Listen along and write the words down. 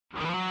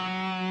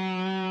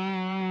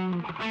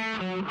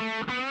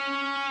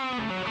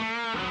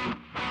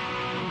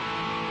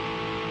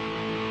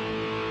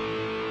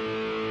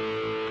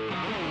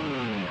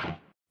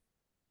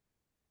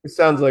It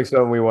sounds like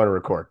something we want to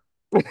record.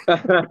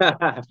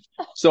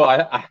 So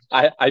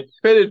I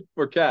pitted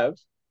for Kev.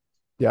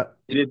 Yeah.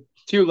 He did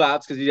 2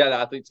 laps because he had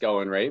athletes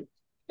going, right?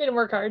 Didn't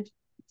work hard.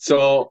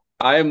 So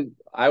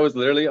I was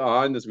literally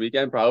on this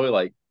weekend, probably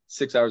like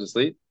 6 hours of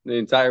sleep the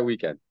entire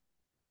weekend.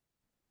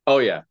 Oh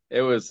yeah.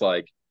 It was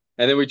like,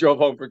 and then we drove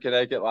home from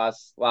Connecticut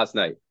last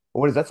night.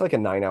 What is that's like a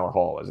 9 hour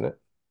haul, isn't it?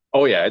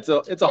 Oh yeah, it's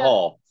a Yeah.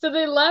 haul. So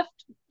they left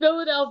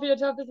Philadelphia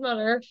Toughest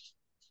Mudder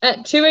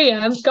at 2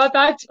 a.m., got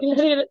back to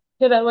Connecticut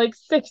at like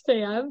 6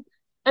 a.m.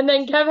 And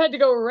then Kev had to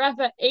go ref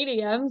at 8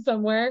 a.m.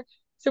 somewhere.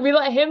 So we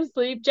let him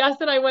sleep. Jess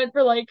and I went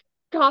for like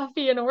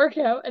coffee and a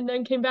workout and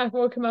then came back,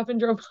 woke him up, and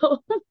drove home.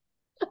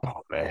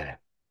 Oh man.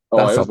 Oh,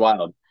 That's it a was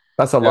wild.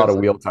 that's a It lot was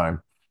of wheel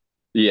time.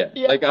 Yeah.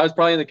 Yeah. Like I was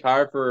probably in the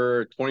car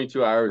for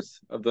 22 hours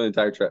of the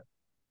entire trip.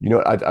 You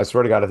know, I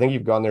swear to God, I think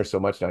you've gone there so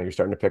much now, you're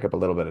starting to pick up a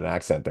little bit of an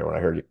accent there when I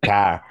heard you.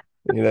 Car.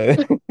 You know,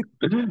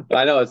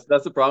 I know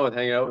that's the problem with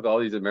hanging out with all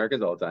these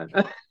Americans all the time.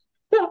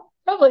 Yeah,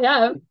 probably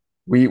have.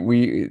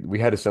 we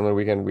had a similar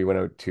weekend. We went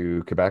out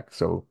to Quebec.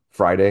 So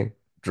Friday,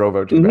 drove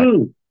out to Quebec,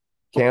 Mhm.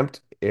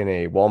 camped in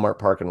a Walmart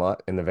parking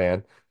lot in the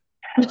van.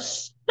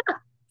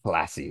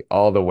 Classy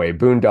all the way,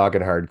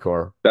 boondocking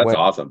hardcore. That's Went,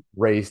 awesome.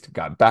 raced,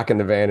 got back in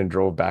the van and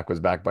drove back, was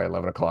back by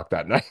 11 o'clock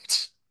that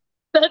night.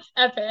 That's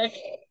epic.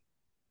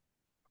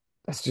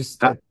 That's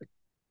just How,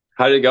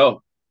 how did it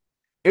go?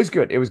 it was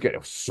good. It was good. It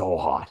was so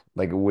hot.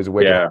 Like it was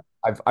wicked hot.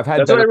 Yeah. I've had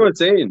That's what better everyone's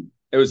saying.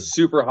 It was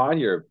super hot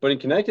here, but in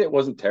Connecticut, it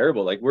wasn't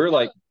terrible. Like we're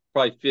like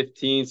probably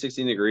 15,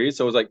 16 degrees.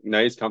 So it was like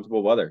nice,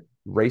 comfortable weather.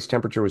 race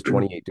temperature was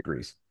 28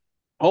 degrees.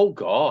 Oh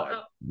God.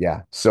 Wow.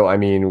 Yeah. So I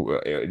mean,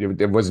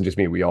 it wasn't just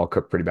me. We all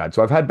cooked pretty bad.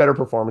 So I've had better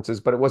performances,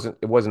 but it wasn't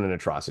an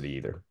atrocity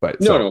either. But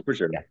No, so no, for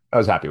sure. yeah, I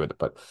was happy with it.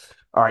 But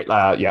all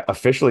right, yeah,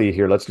 officially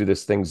here, let's do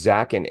this thing.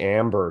 Zach and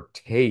Amber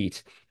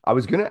Tate. I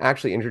was gonna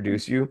actually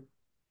introduce you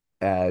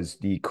as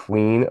the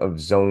queen of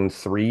Zone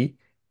 3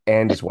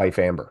 and his wife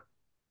Amber.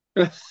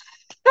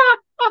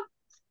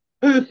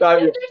 There's I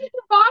a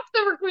box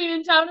over Queen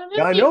in town and Yeah,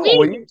 this I ain't know.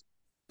 Well, me. you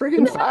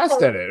friggin'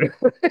 fast at it.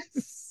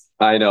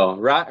 know.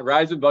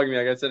 Rye's been bugging me.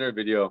 I gotta send her a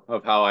video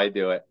of how I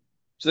do it.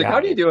 She's like, Yeah, "How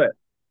do you do it?"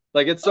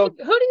 Like it's Like,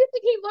 so. who do you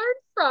think he learned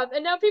from?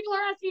 And now people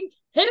are asking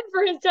him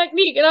for his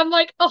technique. And I'm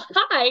like, oh,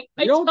 hi, You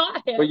I don't,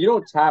 taught him. but you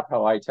don't tap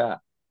how I tap.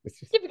 it's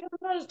just Yeah, because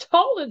I'm not as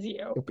tall as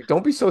you.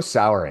 don't be so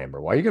sour,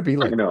 Amber. Why you gotta be I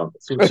like know.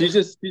 So that? she's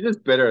just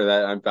bitter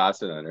that I'm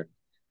faster than her.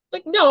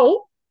 Like,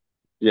 no.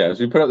 Yeah,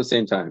 so we put out the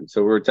same time, so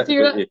So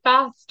you're not we're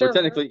faster.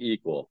 technically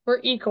equal. We're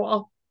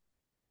equal.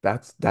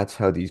 That's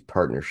how these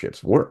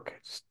partnerships work.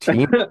 It's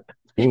team.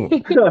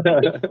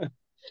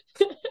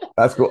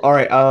 That's cool. All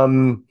right.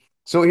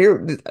 So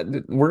here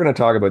we're gonna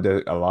talk about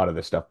a lot of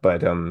this stuff,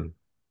 but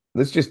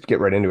let's just get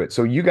right into it.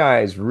 So you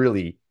guys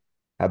really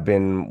have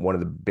been one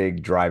of the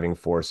big driving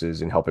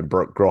forces in helping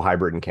grow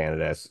hybrid in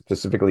Canada,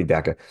 specifically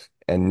DECA.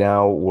 And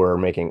now we're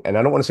making, and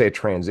I don't want to say a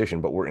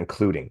transition, but we're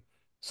including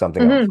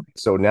something else. Hmm.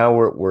 So now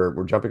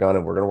we're jumping on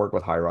and we're gonna work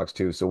with Hyrox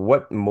too. So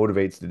what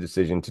motivates the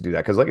decision to do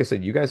that? Because like I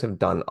said, you guys have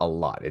done a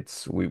lot.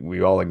 It's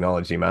we all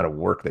acknowledge the amount of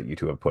work that you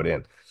two have put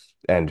in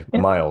and Yeah.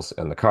 miles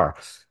in the car.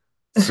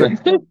 So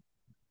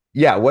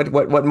yeah, what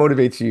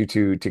motivates you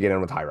to get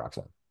in with Hyrox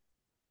now?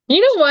 You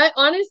know what?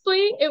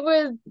 Honestly, it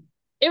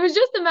was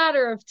just a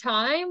matter of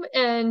time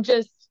and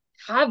just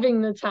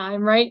having the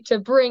time, right, to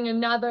bring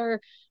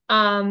another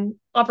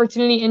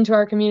opportunity into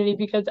our community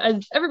because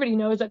as everybody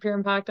knows at Pure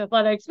Impact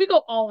Athletics, we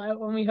go all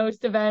out when we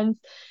host events.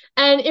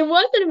 And it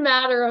wasn't a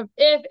matter of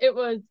if, it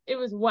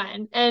was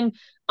when. And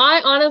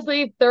I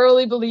honestly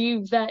thoroughly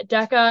believe that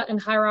DECA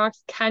and Hyrox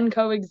can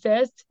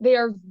coexist. They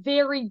are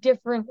very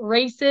different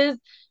races,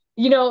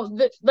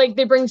 like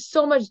they bring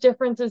so much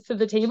differences to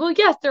the table.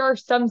 Yes, there are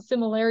some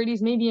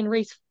similarities maybe in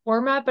race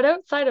format, but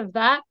outside of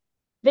that,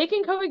 they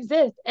can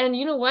coexist. And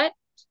you know what?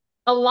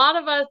 A lot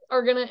of us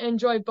are going to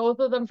enjoy both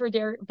of them for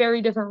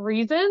very different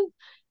reasons.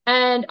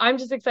 And I'm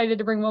just excited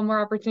to bring one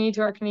more opportunity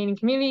to our Canadian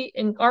community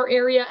in our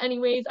area,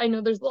 anyways. I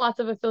know there's lots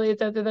of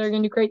affiliates out there that are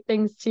going to do great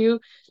things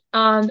too.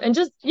 And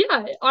just,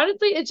 yeah,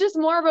 honestly, it's just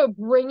more about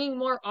bringing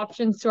more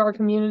options to our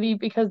community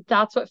because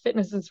that's what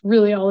fitness is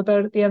really all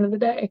about at the end of the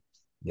day.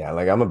 Yeah,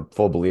 like I'm a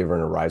full believer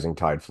in a rising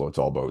tide floats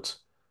all boats.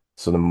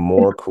 So the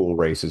more cool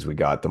races we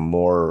got, the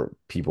more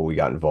people we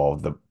got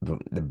involved,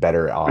 the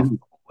better off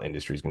the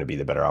industry is going to be,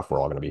 the better off we're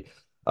all going to be.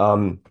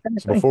 So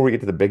Definitely. before we get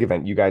to the big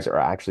event, you guys are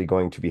actually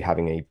going to be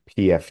having a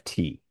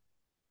PFT.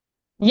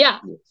 Yeah.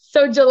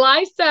 So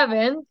July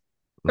 7th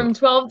Mm. from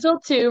 12 till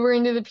 2, we're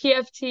going to do the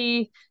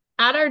PFT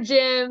at our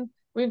gym.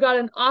 We've got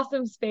an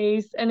awesome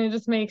space and it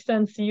just makes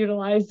sense to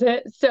utilize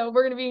it. So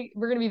we're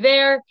gonna be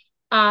there.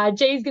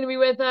 Jay's gonna be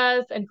with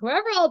us and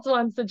whoever else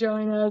wants to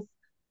join us.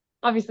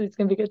 Obviously it's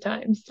gonna be a good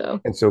time. So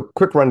And so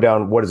quick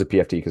rundown, what is a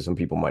PFT? Because some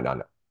people might not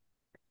know.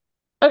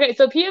 okay,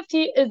 so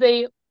PFT is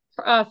a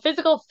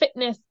physical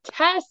fitness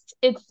test.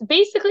 It's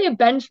basically a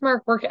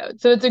benchmark workout.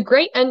 So it's a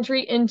great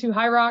entry into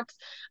Hyrox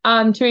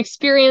to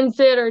experience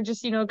it or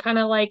just, kind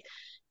of like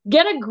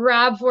get a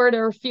grab for it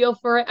or feel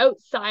for it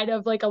outside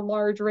of like a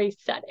large race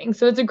setting.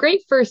 So it's a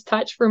great first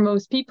touch for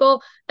most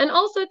people. And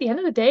also at the end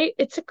of the day,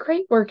 it's a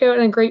great workout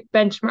and a great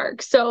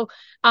benchmark. So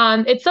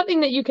it's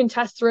something that you can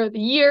test throughout the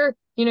year.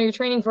 You know, you're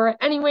training for it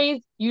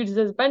anyways, use it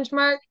as a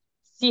benchmark,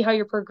 see how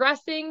you're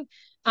progressing.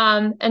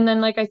 And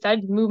then, like I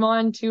said, move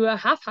on to a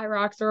half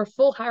Hyrox or a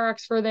full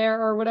Hyrox for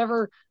there or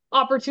whatever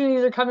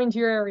opportunities are coming to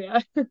your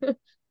area. It's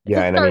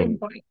Yeah, a and I starting mean,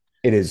 point.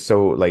 it is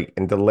so like,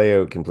 and the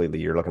layout completely,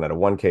 you're looking at a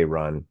 1K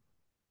run,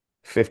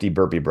 50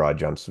 burpee broad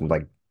jumps, and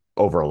like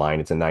over a line,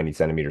 it's a 90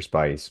 centimeter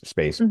space,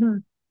 Mm-hmm.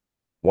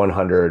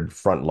 100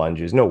 front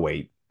lunges, no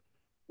weight,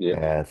 Yeah.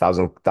 and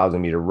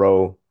 1,000 meter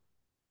row,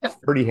 Yeah.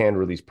 30 hand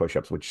release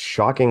push-ups, which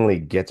shockingly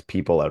gets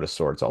people out of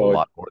sorts a Oh,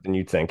 lot more than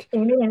you'd think.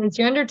 And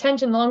you're under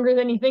tension longer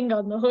than you think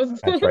on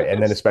those. That's right.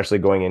 And then especially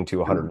going into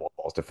 100 wall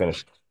balls to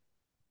finish.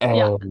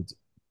 Yeah, And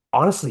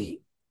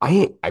honestly,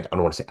 I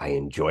don't want to say I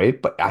enjoy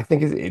it, but I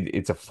think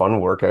it's a fun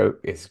workout.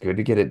 It's good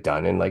to get it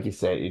done. And like you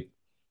said,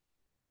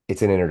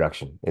 it's an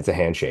introduction. It's a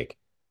handshake,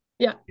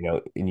 yeah,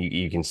 and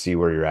you can see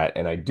where you're at.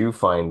 And I do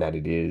find that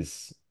it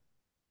is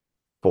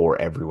for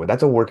everyone.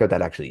 That's a workout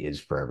that actually is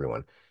for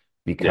everyone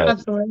yeah. because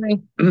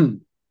absolutely.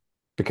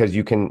 because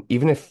you can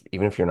even if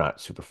you're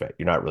not super fit,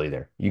 you're not really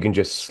there. You can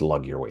just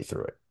slug your way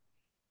through it.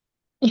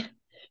 Yeah,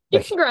 you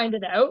Like can grind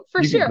it out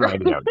for you can sure.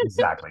 grind it out.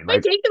 Exactly. Might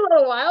Like take a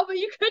little while, but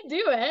you could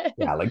do it.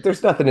 yeah, like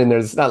there's nothing in there.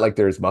 It's not like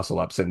there's muscle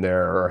ups in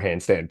there or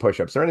handstand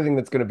push-ups or anything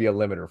that's going to be a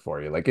limiter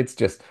for you. Like it's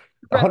just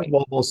a hundred Right.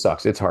 wall balls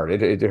sucks. It's hard.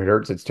 It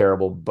hurts. It's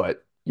terrible,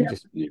 but you Yeah.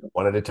 just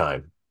one at a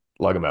time,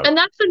 lug them out. And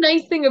that's the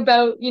nice thing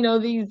about,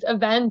 these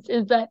events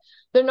is that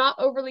they're not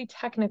overly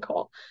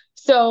technical.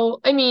 So,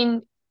 I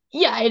mean,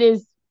 yeah, it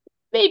is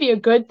maybe a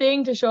good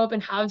thing to show up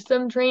and have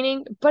some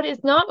training, but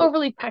it's not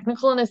overly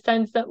technical in a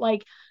sense that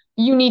like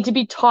you need to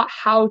be taught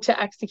how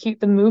to execute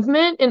the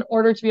movement in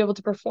order to be able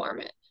to perform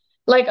it.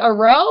 Like a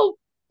row,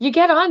 you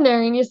get on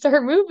there and you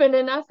start moving,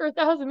 and after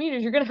 1,000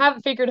 meters, you're gonna have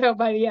it figured out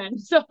by the end.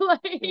 So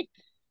like,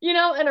 in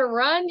a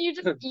run,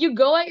 you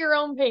go at your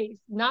own pace,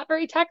 not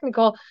very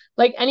technical.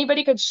 Like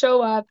anybody could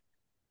show up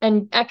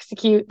and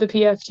execute the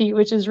PFT,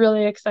 which is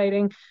really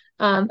exciting.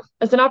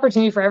 It's an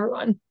opportunity for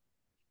everyone.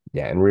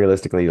 Yeah, and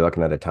realistically, you're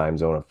looking at a time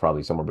zone of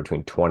probably somewhere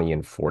between 20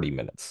 and 40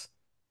 minutes.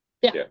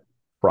 Yeah. Yeah.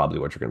 Probably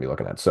what you're going to be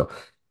looking at. So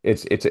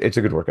it's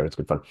a good workout. It's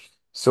good fun.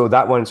 So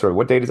that one, sorry,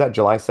 what date is that?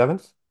 July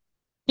 7th?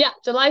 Yeah,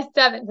 July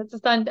 7th. It's a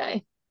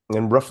Sunday.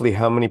 And roughly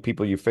how many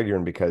people you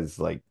figuring? Because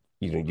like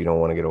you don't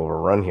want to get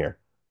overrun here.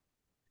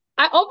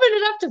 I opened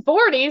it up to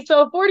 40,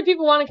 so if 40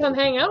 people want to come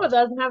 40 hang out people. with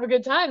us and have a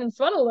good time and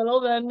sweat a little,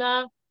 then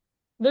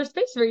there's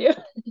space for you.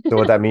 So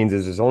what that means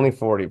is there's only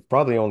 40,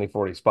 probably only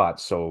 40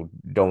 spots. So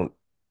don't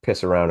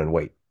piss around and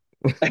wait.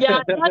 Yeah,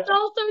 that's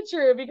also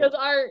true because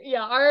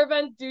our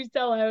events do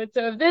sell out.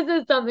 So if this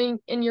is something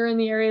and you're in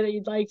the area that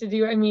you'd like to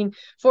do, I mean,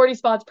 40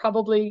 spots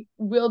probably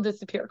will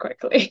disappear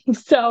quickly.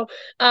 So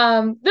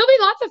there'll be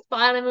lots of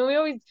fun. I mean, we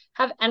always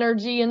have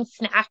energy and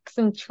snacks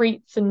and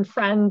treats and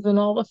friends and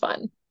all the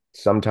fun.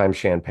 Sometimes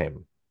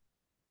champagne.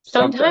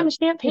 Sometimes. Sometimes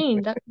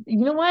champagne. You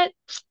know what?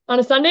 On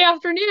a Sunday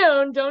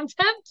afternoon, don't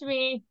tempt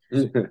me.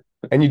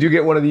 And you do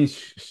get one of these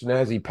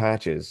snazzy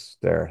patches.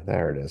 There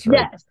it is,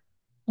 right? Yes.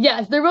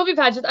 Yes, there will be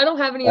patches. I don't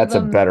have any of That's a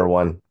them better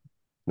one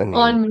than the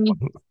other on me.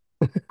 one.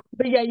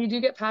 But yeah, you do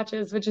get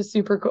patches, which is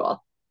super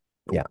cool.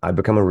 Yeah, I've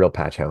become a real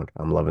patch hound.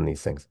 I'm loving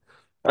these things.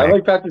 I I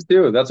like patches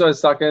too. That's what I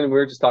was talking. We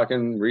were just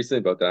talking recently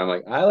about that. I'm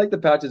like, I like the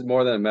patches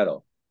more than a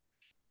medal.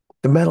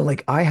 The metal,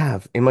 like I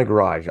have in my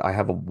garage, I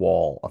have a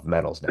wall of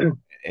medals now.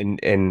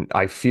 And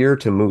I fear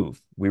to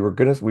move. We were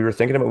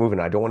thinking about moving.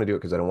 I don't want to do it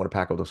because I don't want to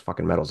pack all those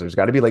fucking medals. There's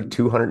got to be like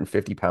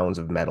 250 pounds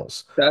of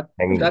medals That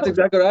hanging that's there.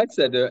 exactly what I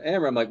said to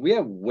Amber. I'm like, we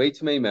have way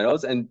too many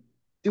medals, and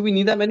do we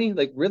need that many?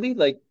 Like, really?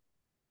 Like,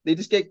 they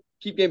just keep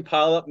getting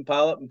pile up and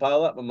pile up and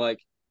pile up. I'm like,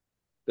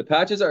 the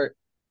patches are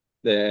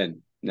the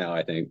end now,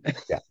 I think.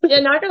 Yeah. Yeah,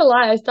 not gonna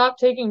lie, I stopped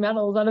taking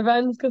medals at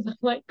events because I'm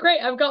like,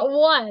 great, I've got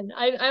one.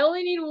 I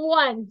only need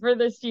one for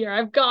this year.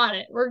 I've got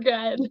it. We're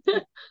good.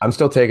 I'm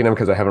still taking them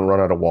because I haven't run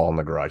out of wall in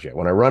the garage yet.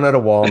 When I run out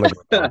of wall in the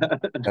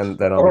garage,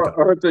 then I'll be done.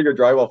 Or until your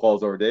drywall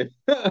falls over, Dave.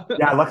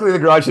 Yeah, luckily the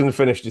garage isn't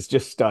finished. It's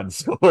just studs,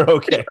 so we're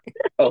okay.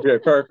 Okay,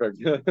 perfect.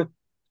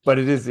 But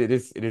it is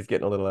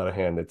getting a little out of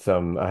hand. It's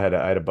I had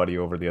a buddy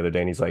over the other day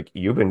and he's like,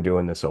 "You've been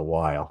doing this a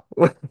while."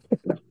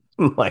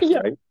 I'm like, Yeah,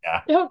 Right?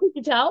 yeah, I hope you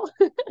can tell.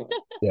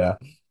 yeah.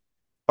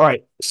 All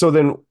right. So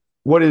then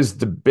what is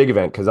the big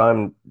event? Because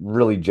I'm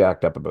really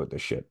jacked up about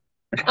this shit.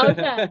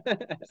 Okay.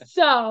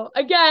 So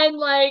again,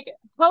 like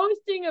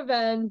hosting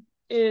events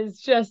is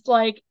just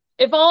like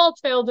if all else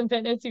fails in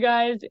fitness, you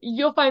guys,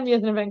 you'll find me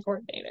as an event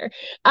coordinator.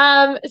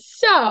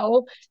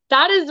 So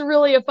that is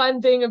really a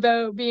fun thing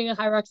about being a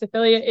Hyrox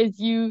affiliate is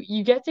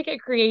you get to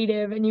get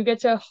creative and you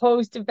get to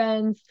host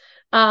events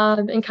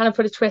and kind of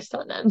put a twist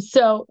on them.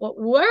 So what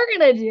we're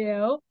gonna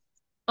do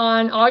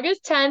on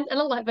August 10th and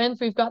 11th,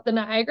 we've got the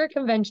Niagara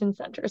Convention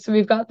Center. So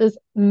we've got this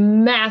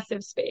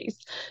massive space.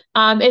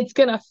 It's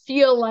gonna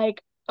feel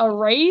like a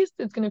race.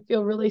 It's gonna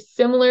feel really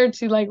similar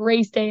to like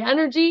race day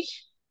energy.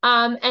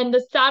 And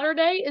the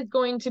Saturday is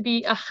going to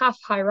be a half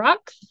Hyrox,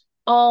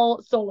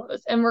 all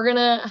solos. And we're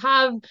gonna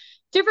have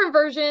different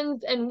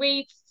versions and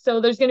weights. So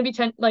there's gonna be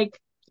 10, like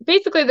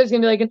basically there's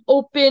gonna be like an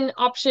open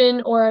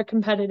option or a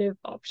competitive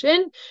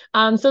option.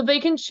 So they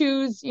can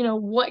choose,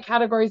 what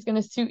category is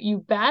gonna suit you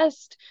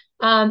best.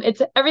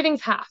 It's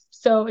everything's half.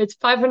 So it's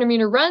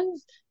 500-meter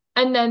runs,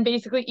 and then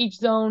basically each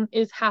zone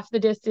is half the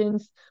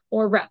distance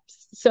or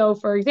reps. So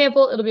for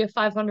example, it'll be a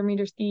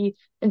 500-meter ski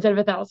instead of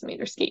a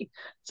 1,000-meter ski.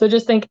 So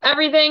just think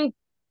everything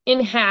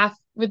in half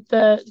with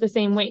the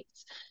same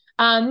weights.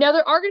 Now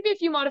there are going to be a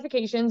few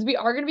modifications. We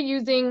are going to be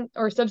using,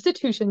 or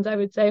substitutions, I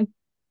would say.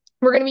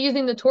 We're going to be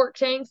using the torque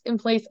tanks in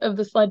place of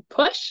the sled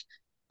push,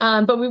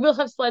 but we will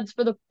have sleds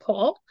for the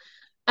pull.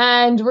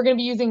 And we're going to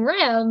be using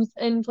rams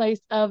in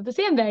place of the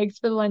sandbags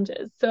for the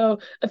lunges. So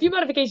a few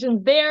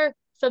modifications there,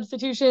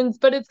 substitutions,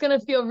 but it's going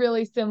to feel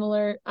really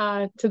similar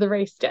to the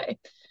race day.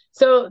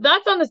 So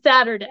that's on the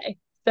Saturday.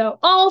 So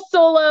all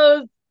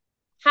solos,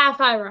 half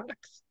Hyrox.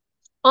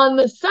 On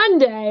the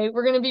Sunday,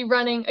 we're going to be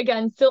running,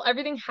 again, still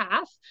everything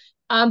half,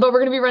 but we're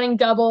going to be running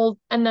doubles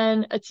and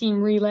then a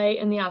team relay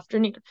in the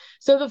afternoon.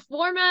 So the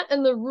format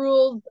and the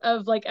rules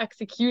of like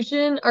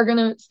execution are going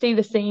to stay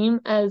the same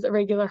as a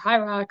regular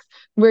Hyrox,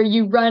 where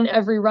you run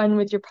every run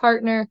with your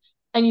partner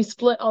and you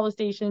split all the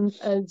stations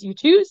as you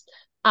choose.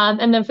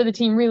 And then for the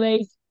team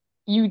relays,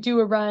 you do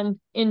a run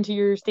into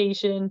your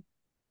station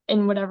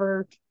in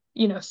whatever,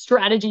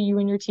 strategy you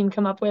and your team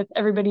come up with.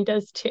 Everybody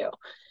does too.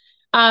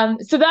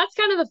 So that's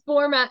kind of the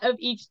format of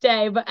each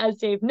day. But as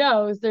Dave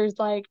knows, there's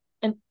like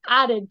an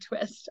added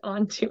twist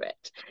onto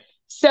it.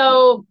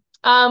 So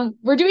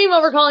we're doing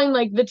what we're calling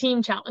like the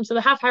team challenge. So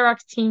the Half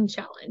Hyrox team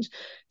challenge.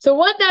 So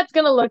what that's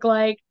going to look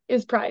like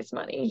is prize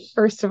money,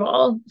 first of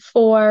all,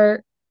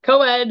 for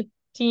co-ed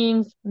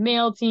teams,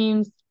 male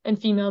teams, and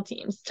female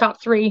teams,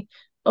 top 3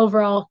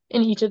 overall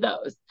in each of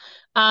those.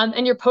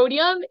 And your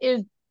podium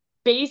is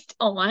based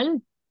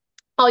on,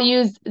 I'll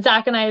use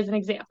Zach and I as an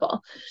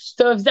example.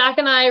 So if Zach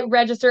and I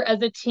register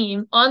as a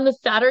team, on the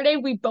Saturday,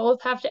 we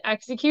both have to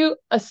execute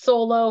a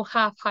solo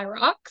half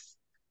Hyrox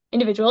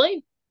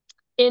individually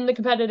in the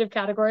competitive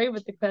category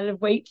with the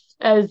competitive weights,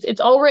 as it's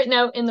all written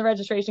out in the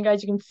registration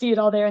guides. You can see it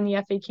all there in the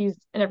FAQs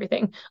and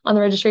everything on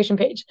the registration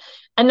page.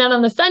 And then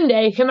on the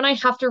Sunday, him and I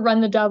have to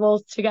run the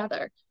doubles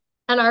together.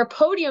 And our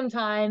podium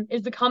time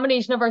is the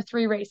combination of our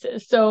 3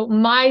 races. So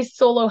my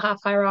solo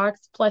half Hyrox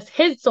plus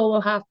his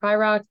solo half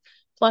Hyrox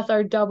plus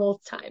our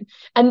doubles time.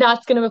 And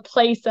that's going to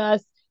place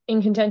us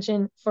in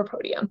contention for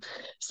podium.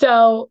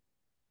 So,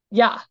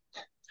 yeah.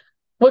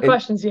 What And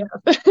questions do you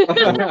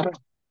have?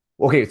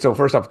 okay, so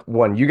first off,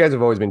 one, you guys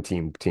have always been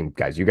team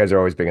guys. You guys are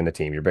always big in the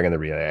team. You're big in the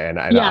relay, and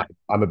Yeah.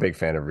 I'm a big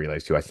fan of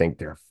relays too. I think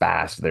they're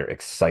fast, they're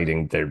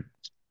exciting,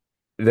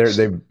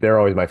 they're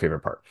always my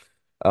favorite part.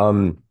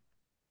 Um,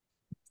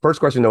 First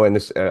question though, and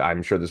this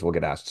I'm sure this will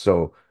get asked.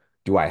 So,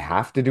 do I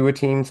have to do a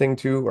team thing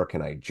too, or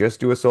can I just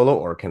do a solo,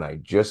 or can I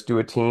just do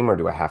a team, or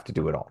do I have to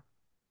do it all?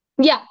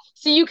 Yeah.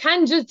 So you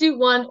can just do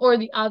one or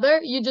the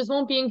other. You just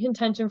won't be in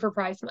contention for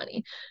prize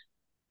money.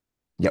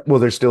 Yeah. Will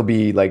there still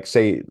be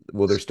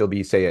will there still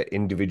be, say, an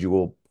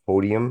individual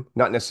podium?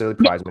 Not necessarily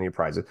Yeah. prize money or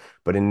prizes,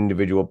 but an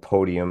individual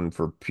podium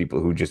for people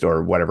who just,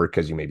 or whatever,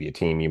 because you may be a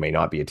team, you may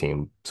not be a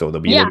team. So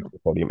there'll be an Yeah.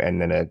 individual podium and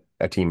then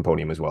a team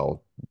podium as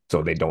well.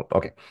 So they don't,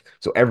 okay.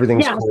 So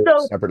everything's Yeah. called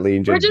So separately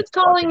and we're just just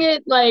calling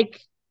it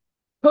like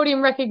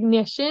podium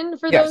recognition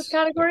for those yes. Yes.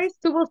 categories.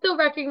 So we'll still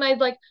recognize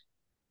like,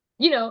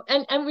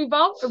 and we've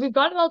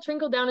got it all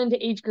trickled down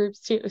into age groups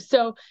too.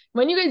 So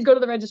when you guys go to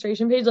the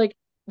registration page, like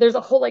there's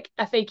a whole like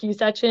FAQ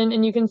section,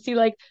 and you can see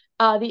like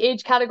the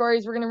age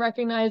categories we're going to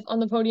recognize on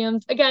the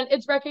podiums. Again,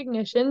 it's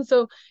recognition.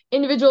 So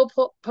individual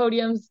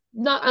podiums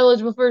not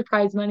eligible for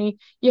prize money.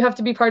 You have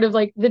to be part of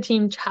like the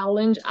team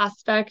challenge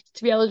aspect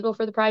to be eligible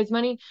for the prize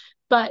money.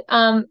 But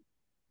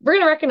we're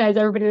going to recognize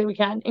everybody that we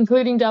can,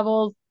 including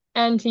doubles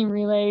and team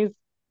relays.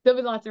 There'll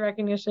be lots of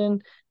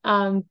recognition.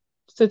 So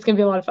it's going to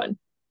be a lot of fun.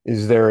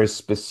 Is there a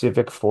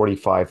specific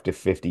 45 to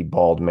 50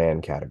 bald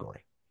man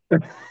category?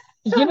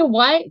 You know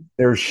what?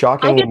 There's I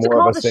shockingly get to more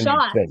of call us the than you'd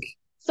shots, think.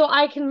 so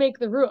I can make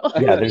the rules.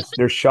 Yeah,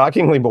 there's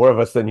shockingly more of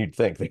us than you'd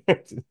think.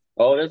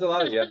 Oh, there's a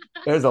lot of you.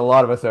 There's a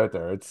lot of us out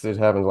there. It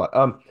happens a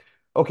lot.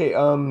 Okay.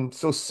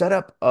 So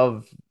setup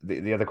of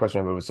the other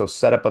question I have was, so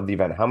setup of the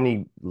event. How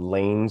many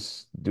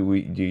lanes do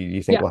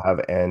you think Yeah. we'll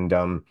have?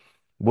 And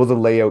will the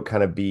layout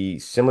kind of be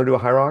similar to a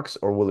Hyrox,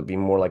 or will it be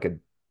more like a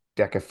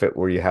Deca Fit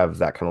where you have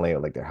that kind of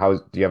layout like there?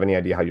 Do you have any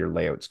idea how your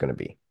layout's going to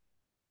be?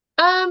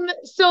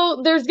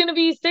 So there's gonna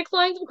be 6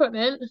 lines of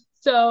equipment,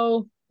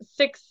 so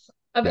 6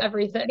 of Yeah.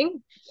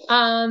 everything.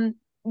 The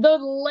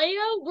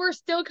layout we're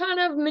still kind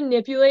of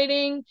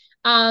manipulating,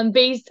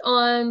 based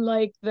on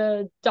like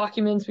the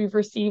documents we've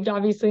received,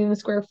 obviously in the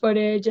square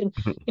footage, and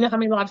how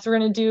many laps we're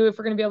gonna do, if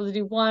we're gonna be able to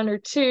do 1 or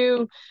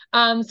 2.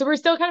 So we're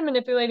still kind of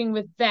manipulating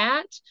with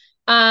that.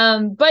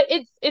 But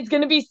it's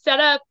gonna be set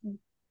up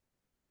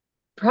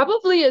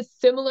probably as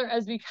similar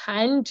as we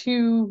can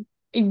to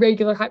a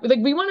regular high. Like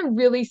we want to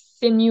really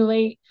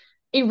simulate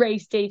a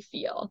race day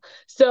feel.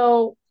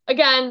 So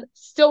again,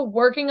 still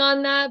working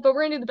on that, but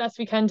we're gonna do the best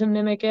we can to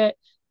mimic it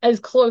as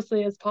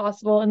closely as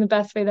possible in the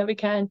best way that we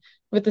can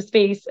with the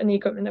space and the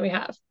equipment that we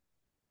have.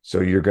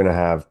 So you're gonna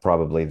have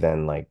probably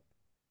then like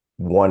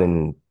 1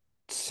 in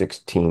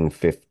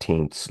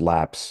 16/15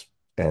 laps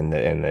and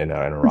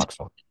a rock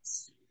song.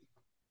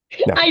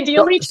 Yeah. So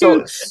Ideally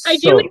two, so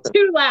ideally so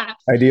 2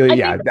 laps. ideally, I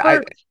yeah,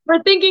 think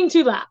we're thinking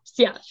 2 laps.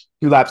 Yeah.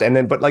 2 laps and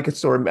then but like it's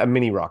sort of a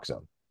mini rock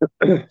zone.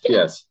 Yeah.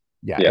 Yes.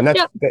 Yeah, Yeah. and that's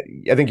Yeah.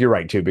 that, I think you're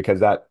right too because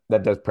that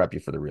does prep you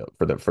for the real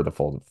for the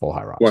full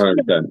high rocks.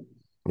 100%.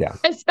 Yeah.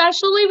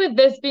 Especially with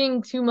this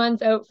being 2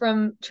 months out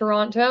from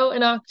Toronto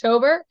in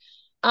October.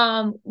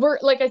 We're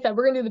like I said,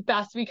 we're gonna do the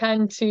best we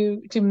can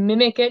to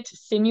mimic it, to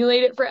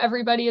simulate it for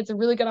everybody. It's a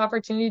really good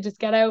opportunity to just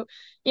get out,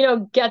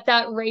 get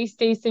that race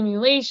day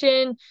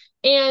simulation.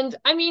 And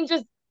I mean,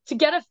 just to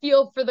get a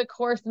feel for the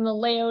course and the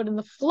layout and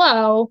the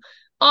flow.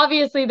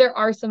 Obviously, there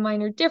are some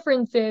minor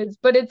differences,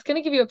 but it's going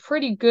to give you a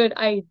pretty good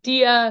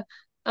idea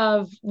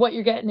of what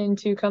you're getting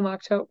into come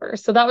October.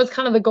 So that was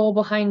kind of the goal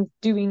behind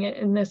doing it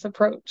in this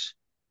approach.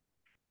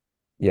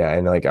 Yeah,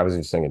 and like I was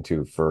just thinking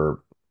too,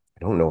 I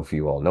don't know if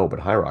you all know, but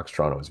Hyrox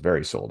Toronto is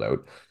very sold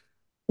out.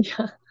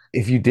 Yeah.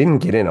 If you didn't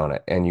get in on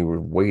it and you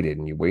were waited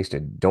and you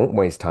wasted, don't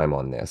waste time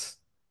on this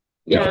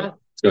because No, Yeah.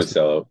 it's going to it's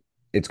sell out.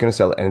 it's gonna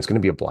sell and it's gonna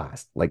be a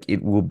blast. Like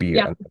it will be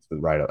Yeah. a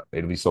right up.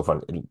 It'll be so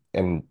fun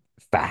and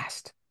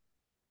fast.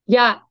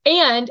 Yeah.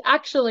 And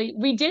actually,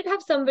 we did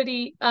have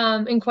somebody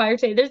inquire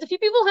today. There's a few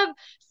people have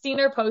seen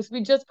our post.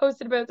 We just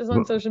posted about this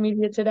on social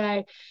media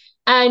today.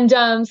 And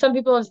some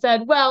people have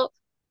said, well,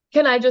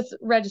 can I just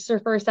register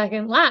for a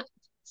second lap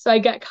so I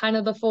get kind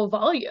of the full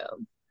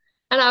volume?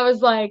 And I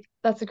was like,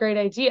 that's a great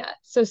idea.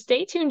 So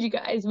stay tuned, you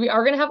guys. We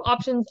are going to have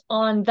options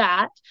on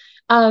that.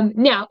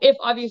 Now, if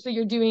obviously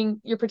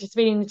you're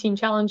participating in the team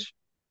challenge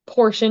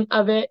portion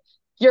of it,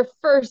 your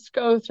first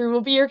go through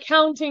will be your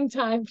counting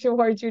time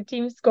towards your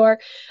team score.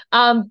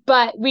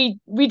 But we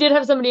did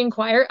have somebody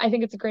inquire. I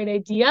think it's a great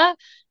idea.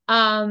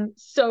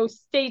 So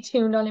stay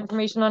tuned on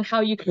information on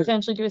how you could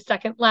potentially do a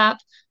second lap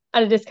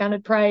at a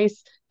discounted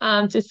price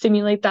to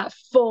simulate that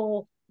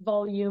full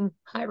volume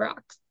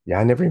Hyrox. Yeah,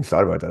 I never even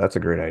thought about that. That's a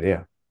great idea.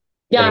 I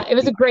Yeah, mean, it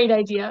was a great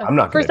idea. I'm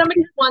not For gonna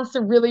somebody do. who wants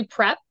to really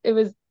prep, I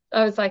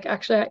was like,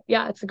 actually,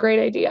 yeah, it's a great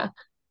idea.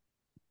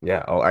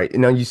 Yeah. Oh, all right.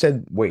 Now you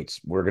said weights.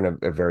 We're gonna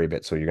vary a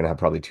bit, so you're gonna have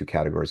probably two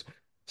categories.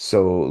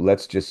 So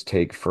let's just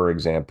take, for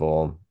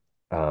example,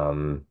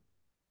 um,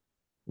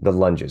 the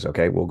lunges.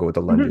 Okay, we'll go with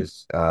the Mhm.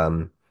 lunges.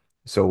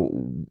 So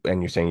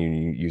and you're saying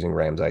you're using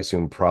Rams. I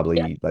assume Yeah.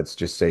 probably let's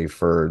just say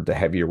for the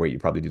heavier weight, you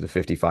probably do the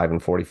 55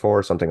 and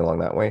 44, something along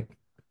that way.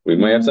 We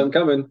might have something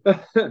coming.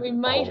 We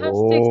might have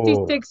Oh,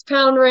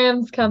 66-pound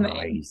Rams coming.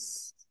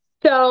 nice.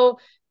 So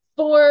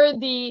for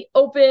the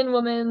open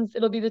women's,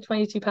 it'll be the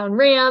 22-pound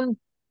Ram.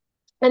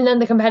 And then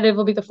the competitive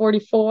will be the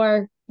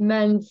 44,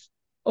 men's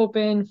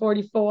open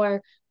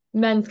 44,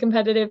 men's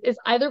competitive is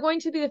either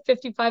going to be the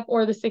 55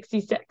 or the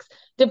 66,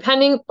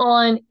 depending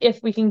on if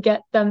we can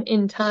get them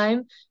in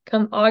time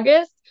come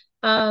August.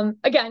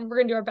 Again, we're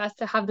going to do our best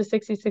to have the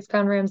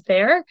 66-pound Rams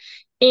there.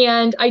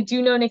 And I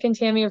do know Nick and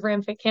Tammy of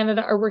Ram Fit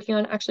Canada are working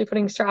on actually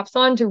putting straps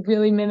on to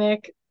really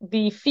mimic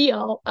the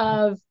feel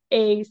of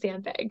a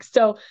sandbag.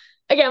 So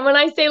again, when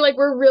I say like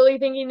we're really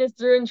thinking this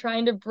through and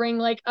trying to bring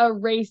like a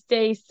race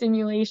day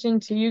simulation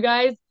to you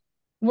guys,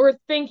 we're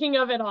thinking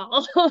of it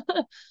all.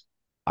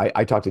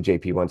 I talked to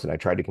JP once and I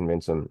tried to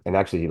convince him, and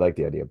actually he liked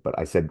the idea, but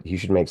I said he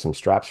should make some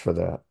straps for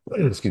the,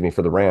 excuse me,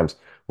 for the Rams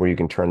where you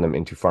can turn them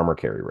into farmer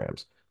carry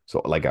Rams.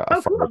 So like a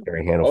Oh, farmer cool.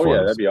 carry handle Oh for yeah,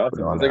 them, that'd be put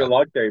it awesome. on It's like a that.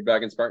 log carry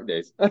back in Spartan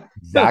days.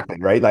 Exactly,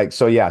 right? Like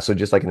so yeah, so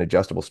just like an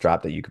adjustable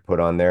strap that you could put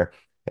on there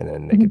and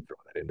then they Mhm. could throw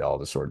that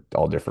into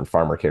all different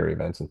farmer carry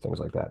events and things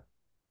like that.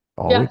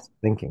 Yeah, Always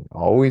thinking,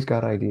 always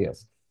got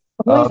ideas.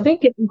 always Um,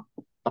 thinking.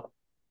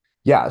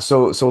 yeah,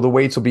 so the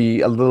weights will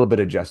be a little bit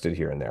adjusted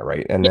here and there,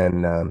 right? Yeah.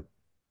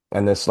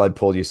 And the sled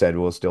pull you said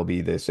will still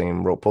be the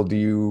same rope pull. Do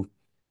you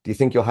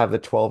think you'll have the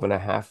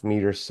 12.5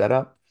 meter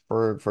setup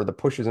for the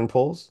pushes and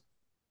pulls?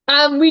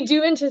 We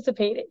do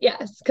anticipate it,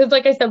 yes. Because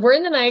like I said, we're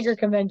in the Niagara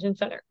Convention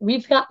Center.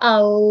 We've got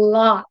a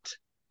lot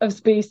of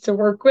space to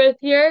work with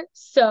here.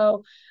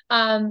 So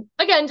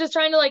again, just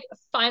trying to like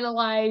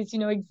finalize,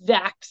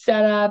 exact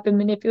setup and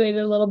manipulate it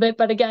a little bit.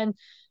 But again,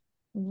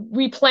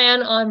 we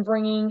plan on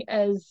bringing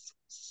as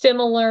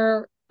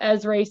similar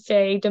as race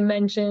day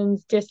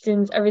dimensions,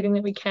 distance, everything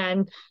that we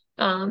can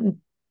um,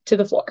 to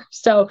the floor.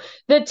 So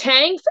the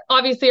tanks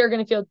obviously are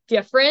going to feel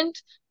different.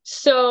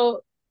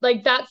 So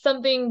like that's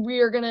something we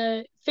are going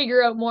to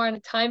figure out more on a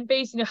time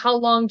base. How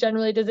long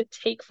generally does it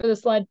take for the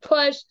sled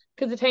push?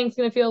 Because the tank's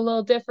going to feel a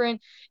little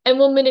different. And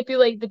we'll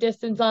manipulate the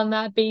distance on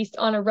that based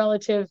on a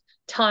relative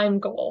time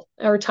goal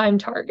or time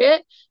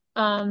target.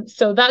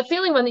 So that's the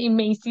only one that you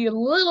may see a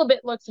little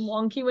bit looks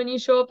wonky when you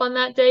show up on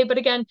that day. But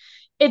again,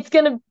 it's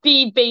going to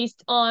be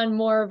based on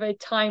more of a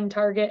time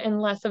target and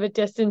less of a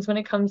distance when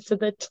it comes to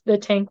the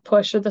tank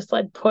push or the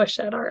sled push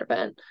at our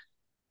event.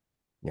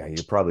 Yeah,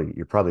 you're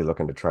probably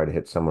looking to try to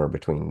hit somewhere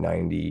between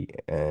 90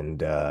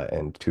 and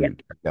Yeah. two,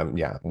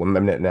 yeah, 1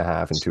 minute and a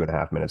half and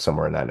 2.5 minutes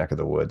somewhere in that neck of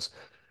the woods.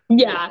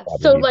 Yeah.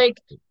 Probably So be,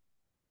 like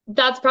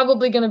that's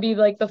probably going to be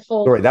like the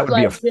full sorry, that would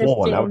be a sled full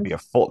one. That would be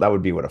distance. a full, that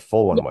would be what a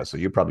full one Yeah. was. So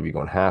you'd probably be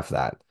going half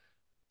that.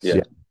 So, Yeah.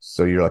 yeah.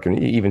 So you're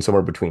looking even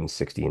somewhere between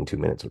 60 and 2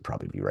 minutes would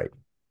probably be right.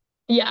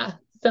 Yeah.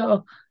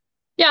 So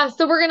yeah,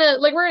 so we're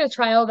gonna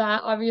trial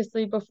that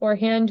obviously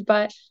beforehand,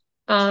 but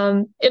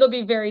it'll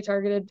be very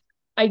targeted,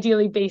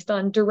 ideally based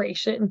on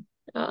duration,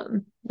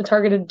 the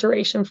targeted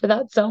duration for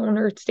that zone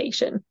or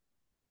station.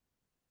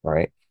 All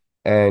right.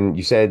 And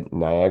you said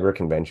Niagara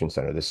Convention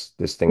Center. This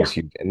thing is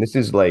Yeah. huge. And this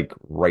is like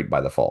right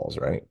by the falls,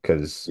 right?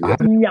 Because I Yep.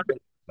 haven't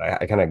Yeah.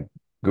 I kind of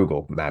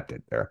Google mapped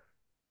it there.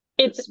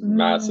 It's It's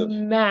massive.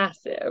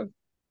 massive.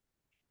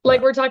 Like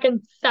Yeah. we're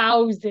talking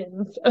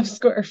thousands of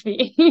square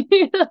feet.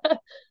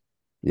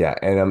 Yeah.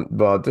 And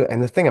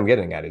and the thing I'm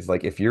getting at is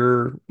like if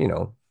you're,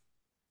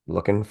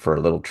 looking for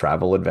a little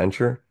travel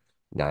adventure,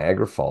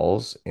 Niagara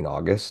Falls in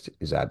August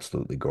is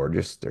absolutely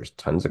gorgeous. There's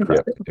tons of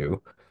crap to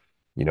do.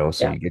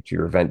 So Yeah. you get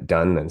your event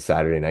done, then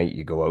Saturday night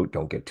you go out,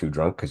 don't get too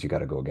drunk because you got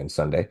to go again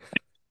Sunday.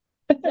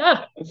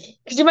 Yeah.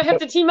 Because you might have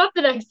to team up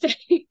the next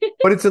day.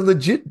 But it's a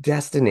legit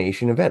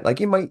destination event.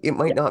 Like it might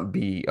not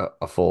be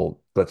a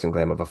full glitz and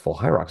glam of a full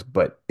Hyrox,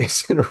 but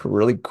it's in a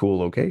really cool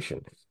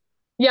location.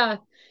 Yeah.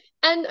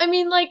 And I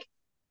mean, like,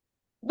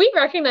 we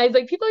recognize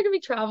like people are going to be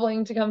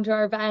traveling to come to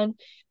our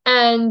event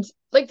and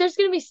like there's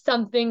going to be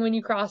something when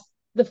you cross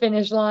the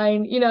finish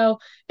line,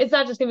 it's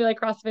not just going to be like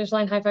cross the finish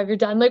line, high five, you're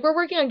done. Like we're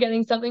working on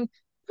getting something,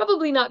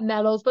 probably not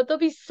medals, but there'll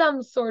be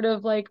some sort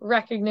of like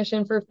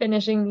recognition for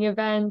finishing the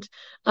event.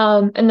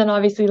 And then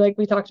obviously like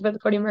we talked about the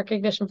podium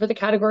recognition for the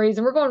categories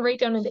and we're going right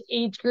down into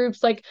age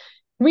groups. Like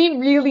we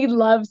really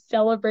love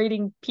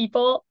celebrating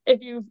people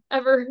if you've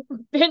ever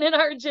been in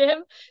our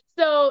gym.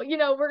 So,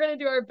 we're going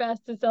to do our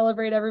best to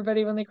celebrate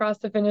everybody when they cross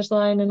the finish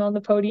line and on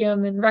the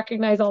podium and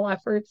recognize all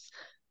efforts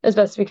as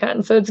best we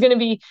can. So it's going to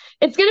be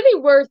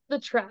worth the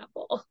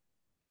travel.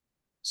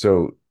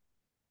 So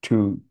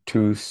two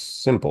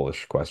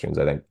simple-ish questions,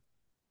 I think.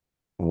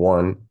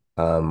 One,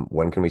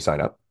 when can we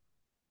sign up?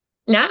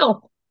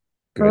 Now,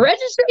 Good.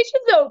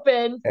 registration's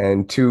open.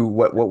 And two,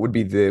 what would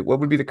be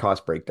the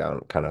cost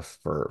breakdown kind of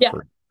for Yeah.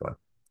 for one?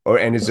 Or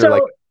and is there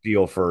like So a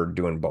deal for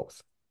doing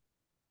both?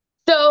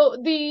 so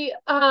the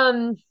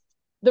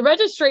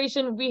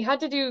registration, we had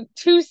to do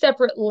two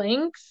separate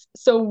links.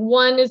 So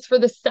one is for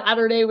the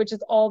Saturday, which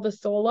is all the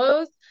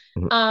solos.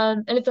 Mhm.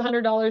 And it's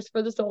 $100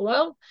 for the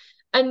solo.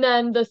 And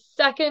then the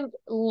second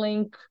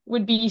link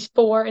would be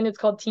and it's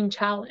called Team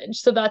Challenge.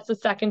 So that's the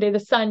second day, the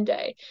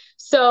Sunday.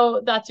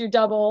 So that's your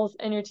doubles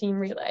and your team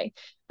relay.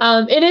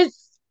 It is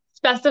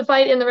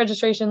specified in the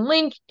registration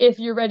link. If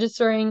you're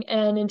registering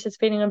and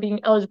anticipating on being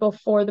eligible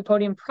for the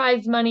podium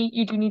prize money,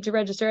 you do need to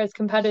register as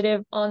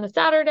competitive on the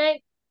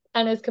Saturday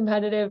and as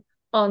competitive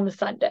on the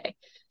Sunday.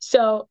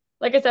 So,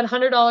 like I said,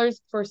 $100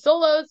 for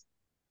solos.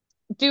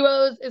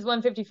 Duos is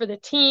 150 for the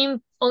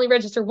team. Only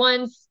register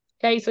once.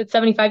 Okay, so it's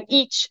 75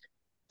 each.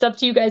 It's up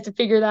to you guys to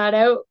figure that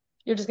out.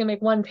 You're just gonna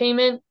make one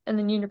payment, and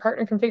then you and your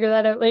partner can figure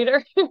that out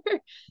later.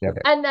 Okay.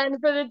 And then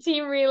for the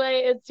team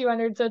relay, it's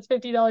 200, so it's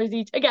 $50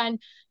 each. Again,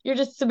 you're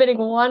just submitting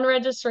one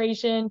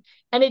registration,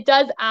 and it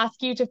does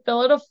ask you to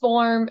fill out a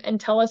form and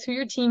tell us who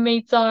your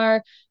teammates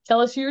are, tell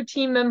us who your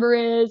team member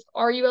is,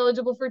 are you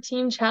eligible for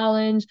team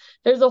challenge?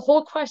 There's a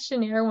whole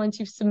questionnaire once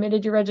you've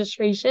submitted your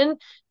registration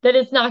that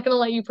it's not going to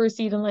let you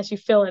proceed unless you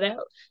fill it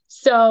out.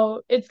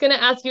 So it's going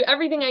to ask you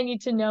everything I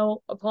need to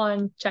know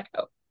upon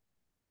checkout.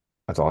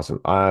 That's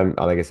awesome.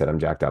 Like I said, I'm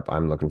jacked up.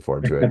 I'm looking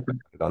forward to it.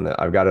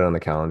 I've got it on the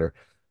calendar.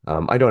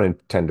 I don't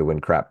intend to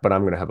win crap, but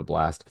I'm gonna have a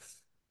blast.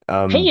 Hey,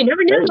 Um, you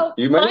never Hey, know.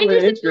 you might Find your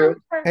win age group.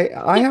 support. hey,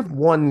 I Yeah, have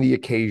won the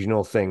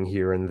occasional thing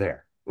here and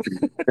there.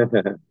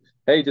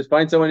 Hey, just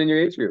find someone in your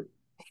age group,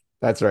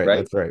 That's right. right?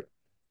 That's right.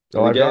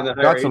 Oh, And then I've get in got the I've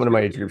higher got age someone in my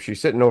group. age group.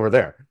 She's sitting over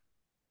there.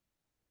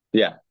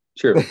 Yeah,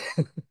 true,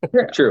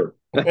 true.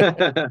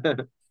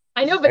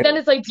 I know, but then And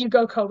it's like, do you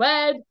go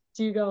co-ed?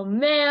 Do you go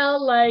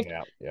male? Like,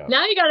 yeah, yeah.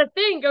 now you got to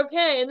think,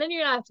 okay, and then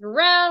you ask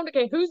around,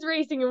 okay, who's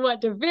racing in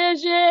what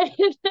division?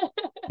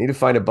 Need to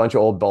find a bunch of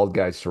old bald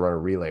guys to run a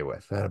relay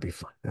with. That'll be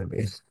fun. That'll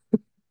be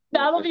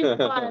That'll be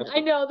fun.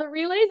 I know the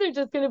relays are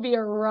just going to be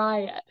a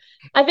riot.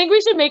 I think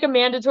we should make a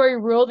mandatory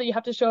rule that you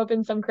have to show up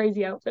in some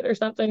crazy outfit or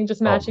something,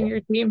 just oh matching god. your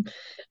team.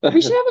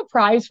 We should have a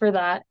prize for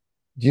that.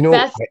 Do you know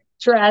Best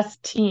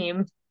dressed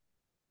team.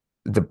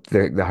 the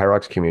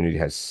Hyrox community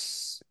has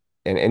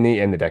and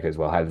the deck as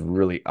well has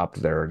really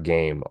upped their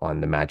game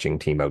on the matching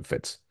team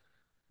outfits.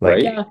 Like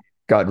Right? Yeah.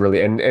 got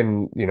really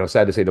and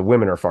sad to say the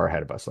women are far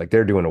ahead of us. Like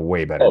they're doing a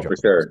way better Oh, job. for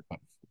sure.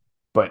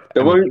 But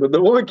The I mean,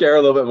 women care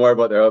a little bit more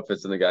about their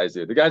outfits than the guys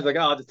do. The guys are like, oh,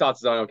 I'll just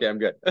toss this on. Okay, I'm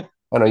good.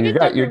 I know We you just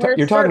got have to wear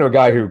you're talking to a skirts.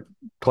 guy who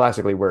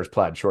classically wears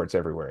plaid shorts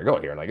everywhere I go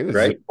here. Like this is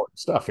Right? important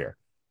stuff here.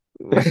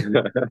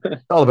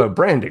 It's all about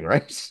branding,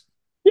 right?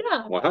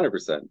 Yeah.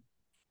 100%.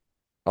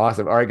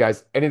 Awesome. All right,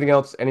 guys. Anything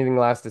else? Anything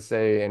last to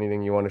say?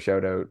 Anything you want to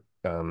shout out?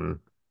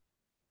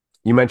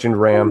 You mentioned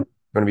Ram.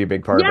 going to be a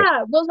big part of it.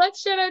 Yeah, well,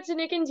 let's shout out to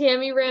Nick and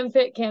Tammy Ram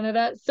Fit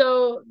Canada.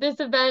 So this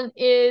event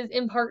is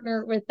in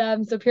partner with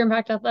them. So Pure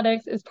Impact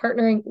Athletics is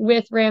partnering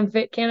with Ram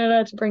Fit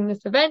Canada to bring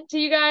this event to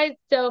you guys.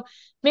 So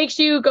make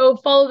sure you go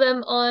follow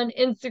them on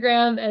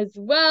Instagram as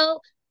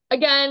well.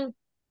 Again,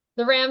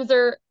 the Rams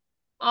are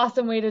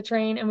awesome way to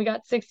train, and we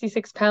got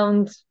 66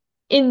 pounds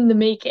in the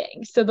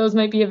making. So those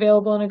might be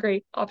available and a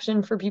great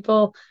option for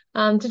people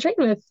to train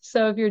with.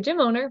 So if you're a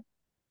gym owner,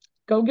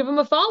 go give them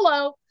a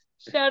follow.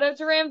 Shout out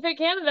to Ram Fit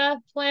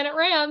Canada, Planet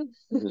Ram.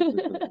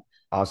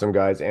 Awesome,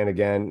 guys. And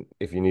again,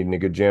 if you need a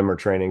good gym or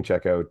training,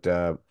 check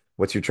out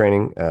what's your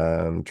training?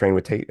 Train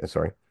with Tate.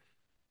 Sorry.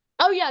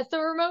 Oh yeah, so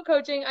remote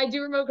coaching. I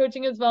do remote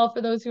coaching as well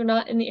for those who are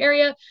not in the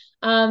area.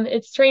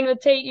 It's Train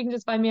with Tate. You can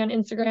just find me on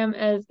Instagram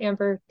as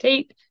Amber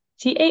Tait,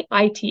 Tait,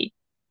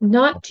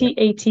 not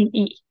Okay.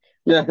 Tate.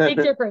 Big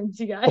difference,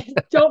 you guys.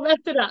 Don't mess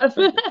it up.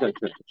 Or if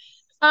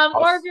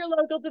Awesome. you're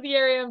local to the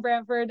area in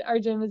Brantford, our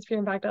gym is Pure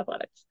Impact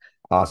Athletics.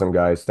 Awesome,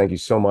 guys. Thank you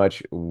so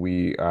much.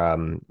 We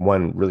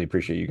one really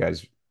appreciate you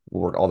guys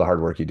work all the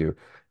hard work you do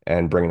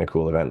and bringing a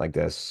cool event like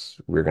this.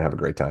 We're gonna have a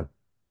great time.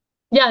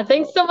 Yeah,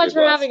 thanks so much Good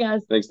for boss. having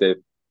us. Thanks, Dave.